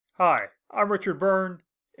Hi, I'm Richard Byrne.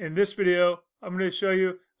 In this video, I'm going to show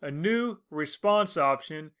you a new response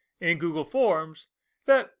option in Google Forms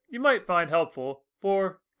that you might find helpful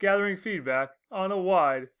for gathering feedback on a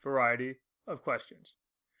wide variety of questions.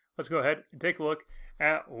 Let's go ahead and take a look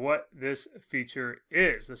at what this feature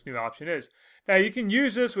is, this new option is. Now, you can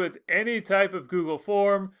use this with any type of Google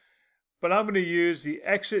form, but I'm going to use the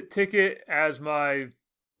exit ticket as my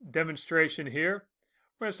demonstration here.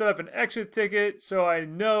 We're going to set up an exit ticket so I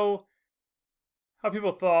know how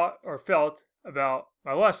people thought or felt about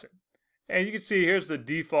my lesson. And you can see here's the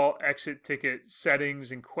default exit ticket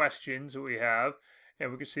settings and questions that we have.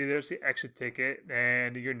 And we can see there's the exit ticket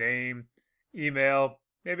and your name, email.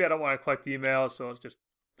 Maybe I don't want to collect email, so let's just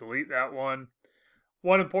delete that one.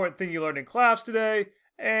 One important thing you learned in class today,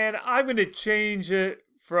 and I'm going to change it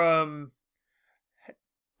from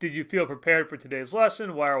did you feel prepared for today's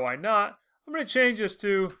lesson, why or why not. I'm going to change this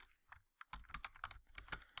to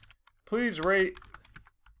please rate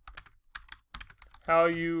how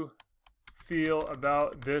you feel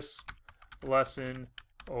about this lesson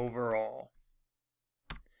overall.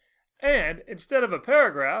 And instead of a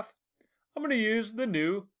paragraph, I'm going to use the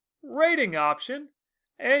new rating option,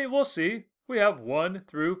 and we'll see we have 1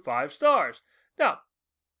 through 5 stars. Now,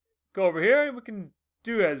 go over here and we can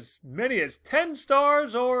do as many as 10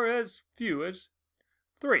 stars or as few as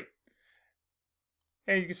 3.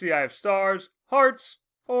 And you can see I have stars, hearts,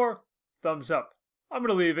 or thumbs up. I'm going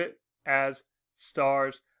to leave it as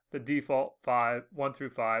stars, the default 1 through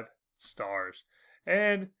 5 stars.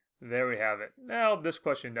 And there we have it. Now this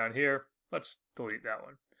question down here, let's delete that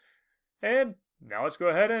one. And now let's go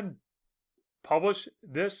ahead and publish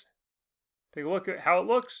this. Take a look at how it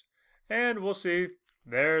looks, and we'll see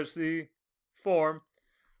there's the form.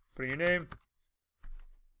 Put in your name.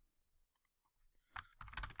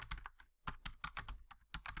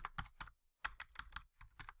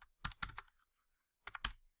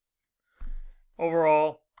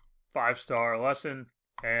 Overall, 5-star lesson,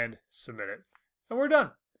 and submit it. And we're done.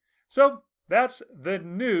 So that's the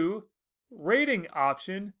new rating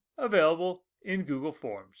option available in Google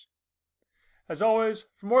Forms. As always,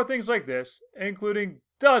 for more things like this, including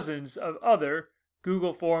dozens of other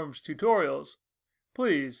Google Forms tutorials,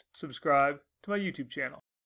 please subscribe to my YouTube channel.